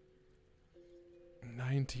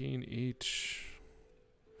 19 each.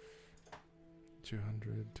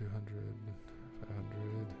 200, 200,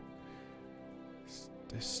 500.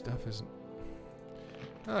 This stuff isn't...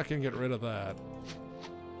 Oh, I can get rid of that.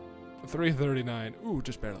 339. Ooh,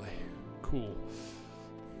 just barely. Cool.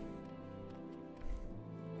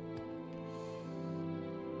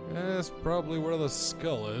 That's probably where the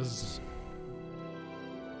skull is.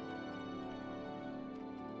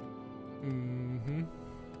 Mm-hmm.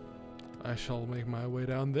 I shall make my way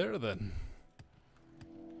down there then.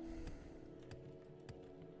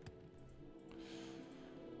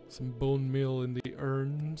 Some bone meal in the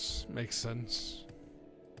urns. Makes sense.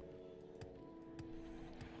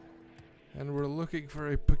 And we're looking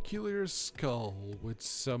for a peculiar skull with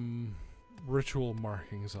some ritual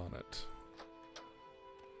markings on it.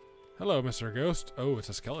 Hello, Mr. Ghost. Oh, it's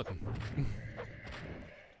a skeleton.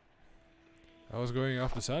 I was going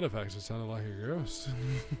off the sound effects. It sounded like a ghost.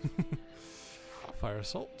 Fire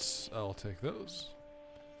salts. I'll take those.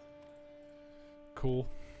 Cool.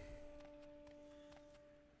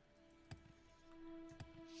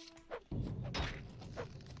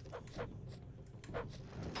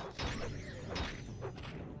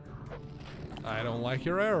 I don't like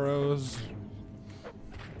your arrows.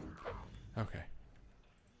 Okay.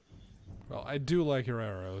 Well, I do like your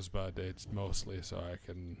arrows, but it's mostly so I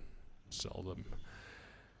can sell them.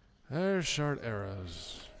 There's short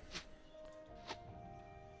arrows.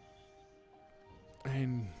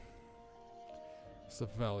 And it's the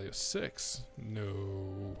value of 6.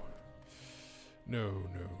 No. No,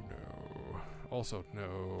 no, no. Also,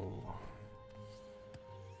 no.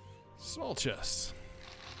 Small chest.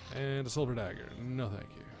 And a silver dagger. No, thank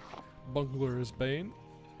you. Bungler's Bane.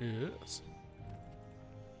 Yes.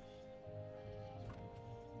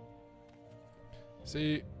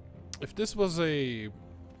 See, if this was a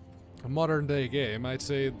modern day game, I'd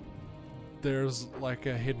say there's like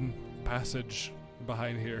a hidden passage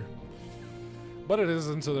behind here. But it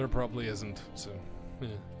isn't, so there probably isn't. So, yeah.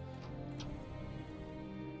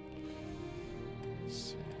 Let's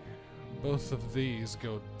see. Both of these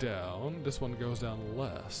go down. This one goes down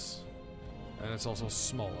less. And it's also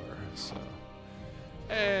smaller, so.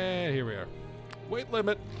 And here we are. Weight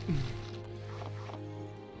limit.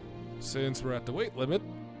 Since we're at the weight limit,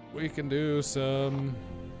 we can do some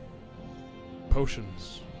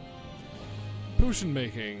potions. Potion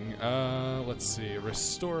making. Let's see.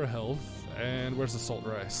 Restore health. And where's the salt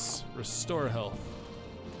rice? Restore health.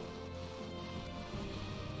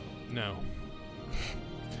 No.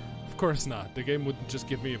 Of course not. The game wouldn't just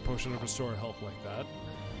give me a potion of restore health like that.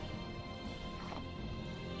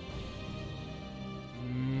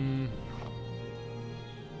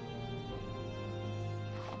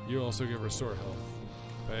 You also give restore health.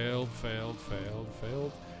 Failed, failed, failed,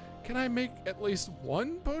 failed. Can I make at least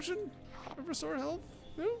one potion of restore health?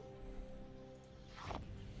 No?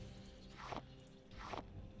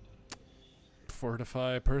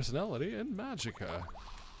 Fortify personality and magicka.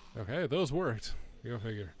 Okay, those worked. Go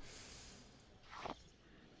figure.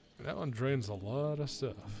 That one drains a lot of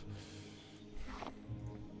stuff.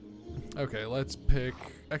 Okay, let's pick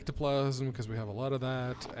ectoplasm because we have a lot of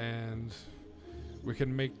that, and we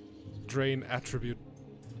can make drain attribute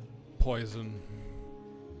poison.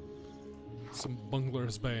 Some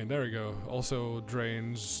bungler's bane. There we go. Also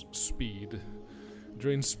drains speed.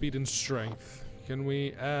 Drains speed and strength. Can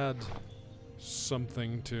we add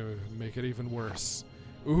something to make it even worse?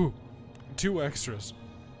 Ooh, 2 extras.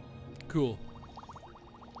 Cool.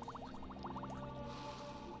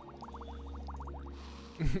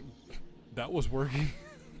 That was working.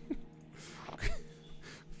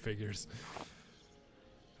 Figures.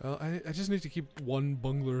 Well, I just need to keep one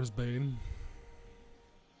bungler's bane.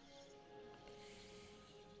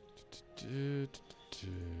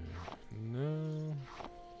 No.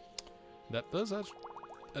 That does add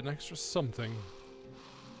an extra something.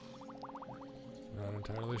 Not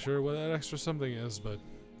entirely sure what that extra something is, but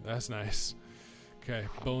that's nice. Okay,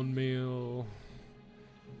 bone meal.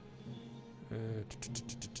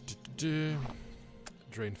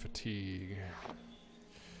 Drain fatigue.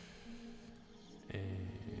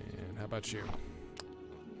 And how about you?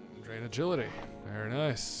 Drain agility. Very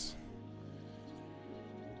nice.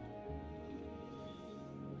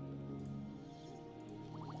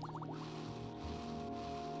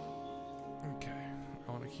 Okay,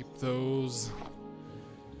 I want to keep those.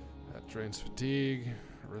 That drains fatigue,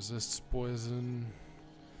 resists poison.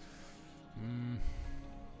 No.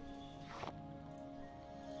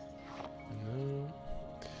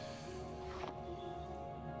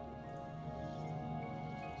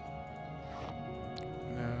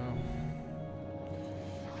 No.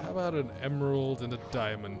 How about an emerald and a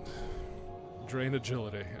diamond? Drain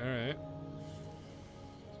agility. Alright.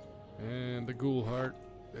 And the ghoul heart.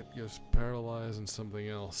 It gives paralyze and something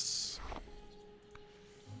else.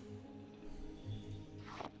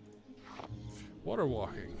 Water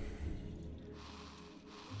walking.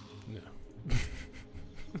 No.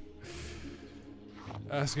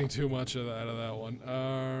 Asking too much of that one.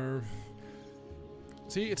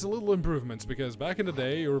 See, it's a little improvements because back in the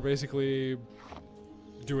day you were basically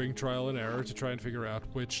doing trial and error to try and figure out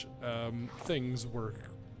which things work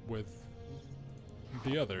with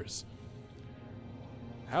the others.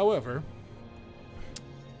 However,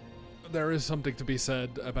 there is something to be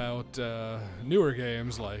said about newer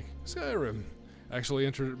games like Skyrim actually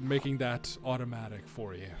making that automatic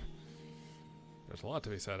for you. There's a lot to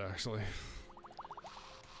be said, actually.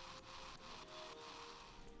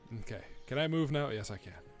 Okay, can I move now? Yes, I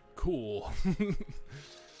can. Cool.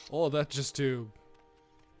 All of that just to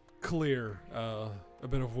clear a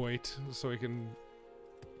bit of weight so we can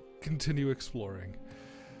continue exploring.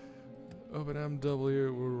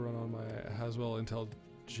 OpenMW will run on my Haswell Intel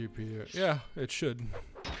GPU. Yeah, it should.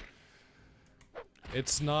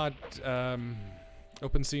 It's not,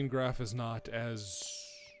 OpenScene Graph is not as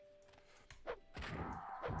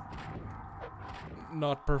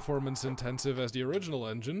not performance intensive as the original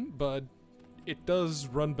engine, but it does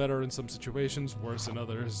run better in some situations, worse in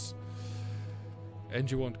others. And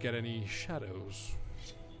you won't get any shadows.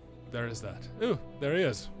 There is that. Ooh, there he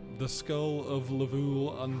is. The skull of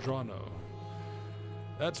Lavul Andrano.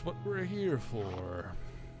 That's what we're here for.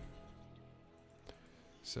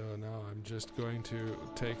 So now I'm just going to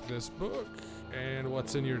take this book, and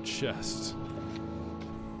what's in your chest?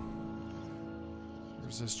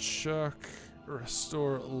 Resist shock,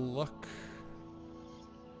 restore luck,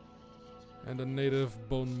 and a native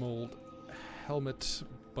bone mold helmet,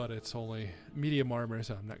 but it's only medium armor,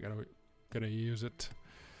 so I'm not gonna use it.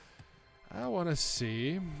 I want to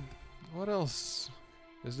see what else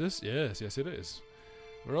is this. Yes, it is.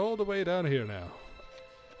 We're all the way down here now.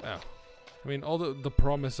 Now, I mean, all the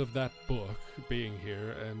promise of that book being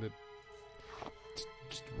here, and it's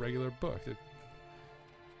just a regular book. There's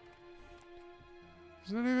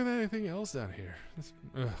not even anything else down here.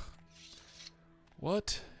 Ugh.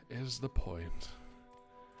 What is the point?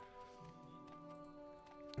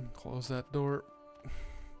 Close that door.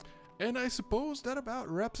 And I suppose that about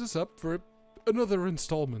wraps us up for another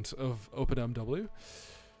installment of OpenMW.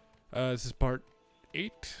 This is part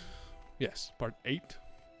 8. Yes, part 8.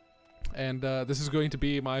 And this is going to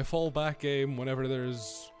be my fallback game whenever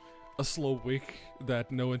there's a slow week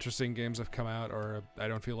that no interesting games have come out, or I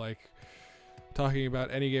don't feel like talking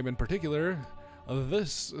about any game in particular.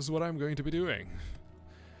 This is what I'm going to be doing.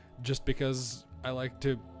 Just because I like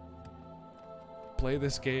to play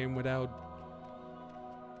this game without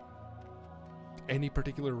any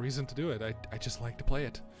particular reason to do it. I just like to play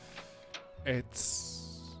it. It's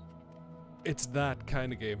that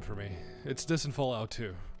kind of game for me. It's this and Fallout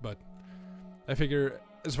 2, but I figure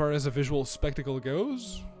as far as a visual spectacle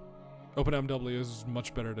goes, OpenMW is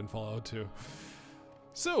much better than Fallout 2.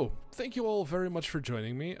 So, thank you all very much for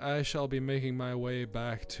joining me. I shall be making my way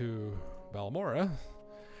back to Balmora,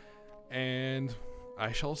 and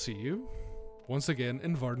I shall see you once again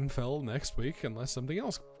in Vardenfell next week, unless something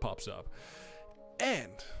else pops up.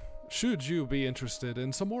 And should you be interested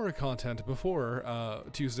in some more content before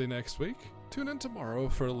Tuesday next week, tune in tomorrow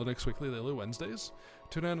for Linux Weekly Daily Wednesdays.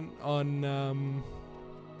 Tune in on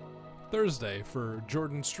Thursday for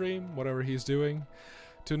Jordan's stream, whatever he's doing.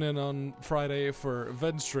 Tune in on Friday for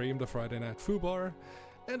Ven's stream, the Friday Night Foobar.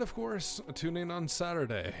 And of course, tune in on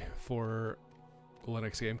Saturday for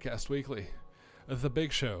Linux Gamecast Weekly. The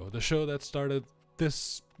big show, the show that started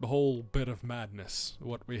this whole bit of madness,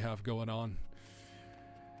 what we have going on.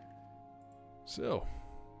 So,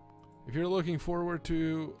 if you're looking forward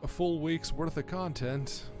to a full week's worth of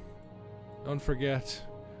content, don't forget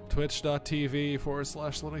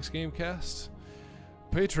twitch.tv/Linux Gamecast,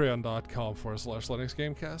 patreon.com/Linux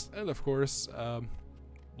Gamecast, and of course,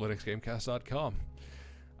 linuxgamecast.com.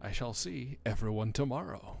 I shall see everyone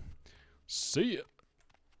tomorrow. See ya!